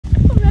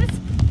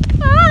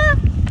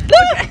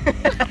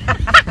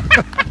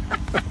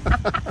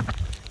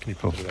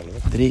Knip op.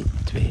 3,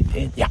 2,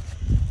 1, ja.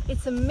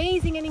 It's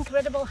amazing and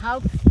incredible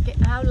how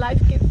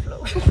life can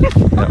flow.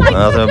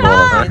 Ja, dat is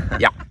mooi.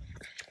 Ja.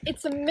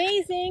 It's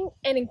amazing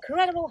and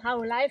incredible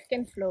how life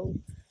can flow.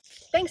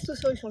 Thanks to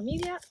social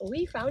media,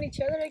 we found each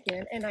other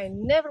again, and I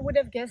never would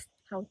have guessed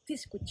how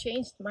this could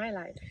change my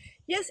life.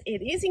 Yes,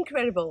 it is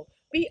incredible.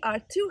 We are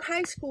two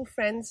high school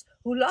friends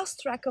who lost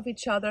track of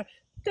each other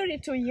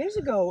 32 years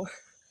ago.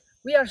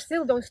 We are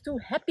still those two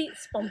happy,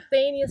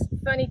 spontaneous,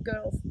 funny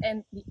girls,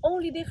 and the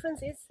only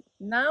difference is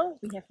now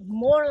we have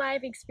more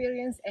life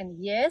experience, and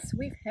yes,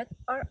 we've had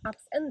our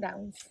ups and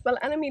downs. Well,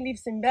 Annemie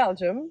lives in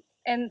Belgium.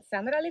 And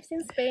Sandra lives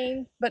in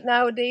Spain. But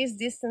nowadays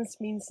distance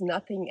means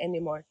nothing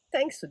anymore,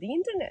 thanks to the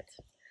internet.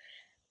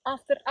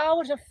 After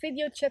hours of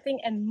video chatting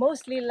and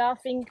mostly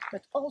laughing,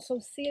 but also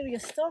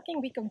serious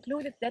talking, we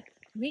concluded that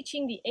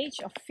reaching the age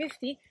of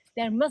 50,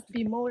 there must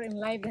be more in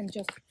life than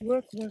just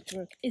work, work,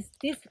 work. Is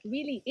this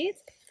really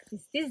it?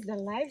 Is this the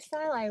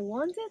lifestyle I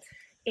wanted?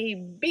 A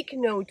big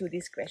no to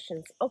these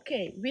questions.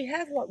 Okay, we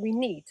have what we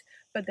need,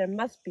 but there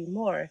must be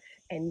more.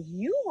 And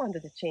you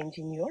wanted a change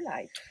in your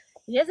life.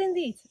 Yes,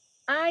 indeed.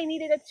 I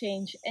needed a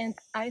change, and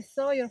I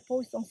saw your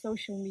post on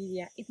social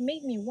media. It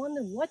made me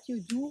wonder what you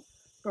do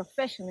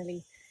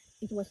professionally.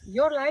 It was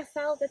your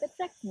lifestyle that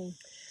attracted me.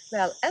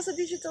 Well, as a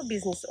digital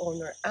business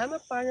owner, I'm a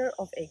partner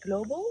of a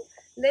global,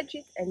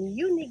 legit and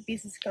unique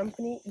business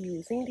company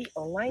using the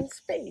online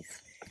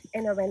space.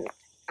 And when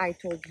I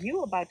told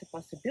you about the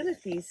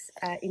possibilities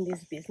in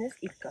this business,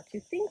 it got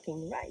you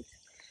thinking, right?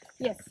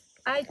 Yes,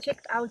 I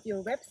checked out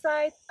your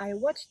website, I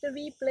watched the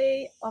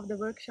replay of the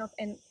workshop,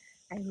 and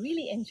I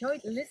really enjoyed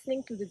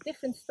listening to the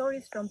different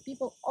stories from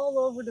people all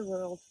over the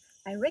world.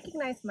 I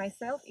recognized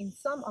myself in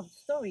some of the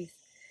stories.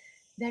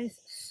 There is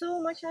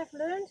so much I've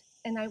learned,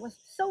 and I was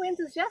so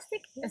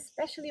enthusiastic,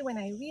 especially when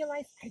I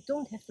realized I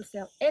don't have to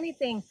sell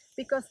anything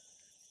because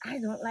I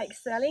don't like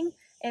selling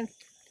and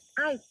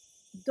I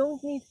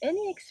don't need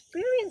any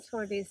experience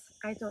for this.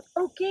 I thought,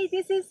 okay,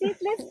 this is it,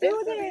 let's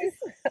do this.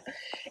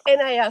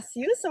 And I asked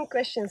you some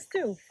questions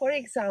too. For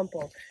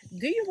example,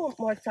 do you want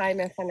more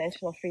time and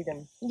financial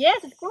freedom?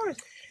 Yes, of course.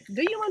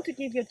 Do you want to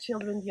give your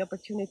children the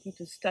opportunity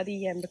to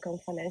study and become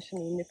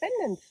financially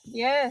independent?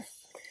 Yes.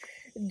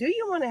 Do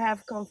you want to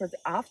have comfort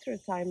after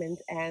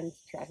retirement and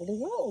travel the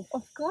world?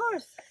 Of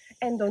course.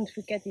 And don't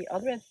forget the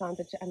other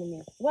advantage,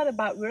 Annemie. What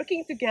about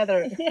working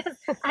together? Yes,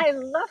 I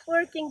love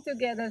working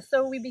together.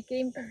 So we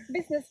became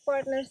business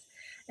partners.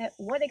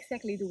 What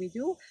exactly do we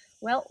do?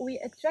 Well, we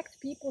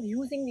attract people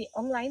using the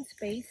online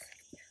space.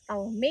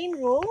 Our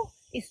main role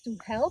is to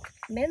help,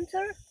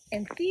 mentor,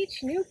 and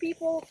teach new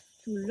people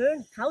to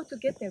learn how to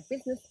get their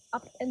business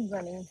up and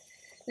running.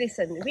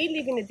 Listen, we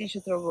live in a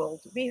digital world.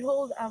 We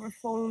hold our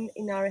phone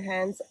in our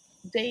hands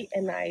day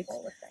and night.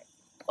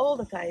 All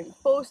the time.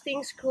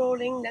 Posting,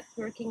 scrolling,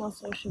 networking on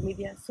social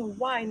media. So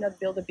why not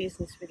build a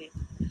business with it?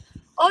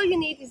 All you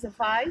need is a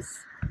device,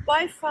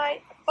 Wi-Fi,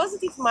 a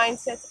positive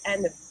mindset,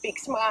 and a big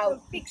smile.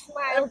 A big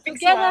smile.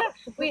 Together,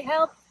 we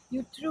help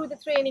you through the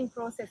training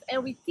process,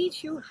 and we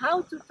teach you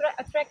how to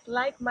attract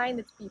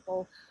like-minded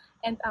people.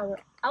 And our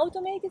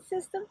automated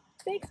system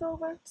takes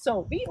over.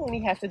 So we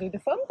only have to do the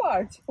fun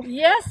part.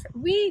 Yes,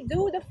 we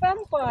do the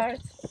fun part.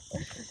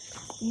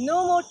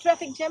 No more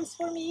traffic jams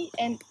for me,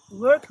 and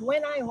work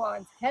when I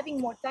want, having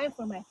more time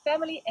for my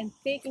family and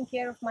taking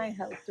care of my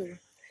health too.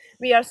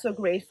 We are so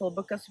grateful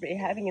because we're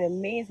having an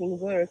amazing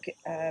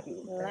work-life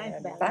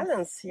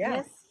balance. Yeah.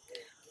 Yes.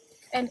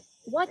 And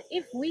what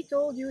if we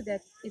told you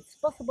that it's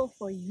possible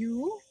for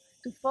you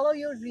to follow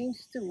your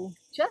dreams too,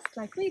 just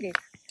like we did?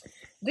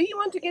 Do you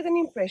want to get an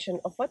impression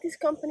of what this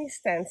company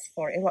stands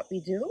for and what we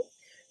do?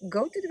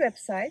 Go to the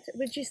website,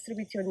 register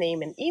with your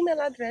name and email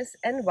address,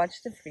 and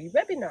watch the free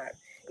webinar.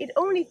 It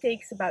only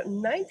takes about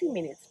 90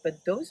 minutes,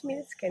 but those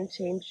minutes can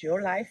change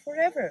your life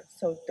forever.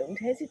 So don't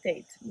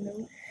hesitate.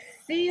 No.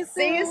 See you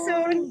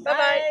soon. Bye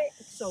bye.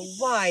 So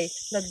why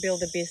not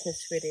build a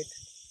business with it?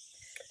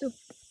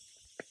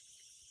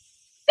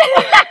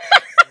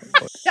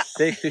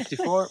 Take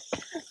 54.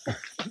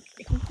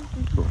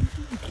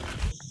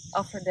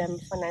 Offer them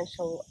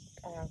financial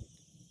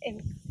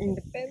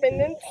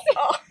independence.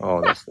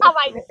 Oh, dat is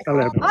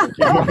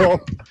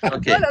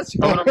Oké,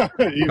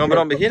 gaan we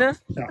dan beginnen?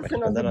 Ja.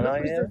 En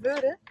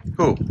dan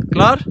Goed,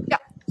 klaar?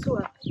 Ja, zo.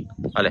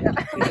 Allee. Ja.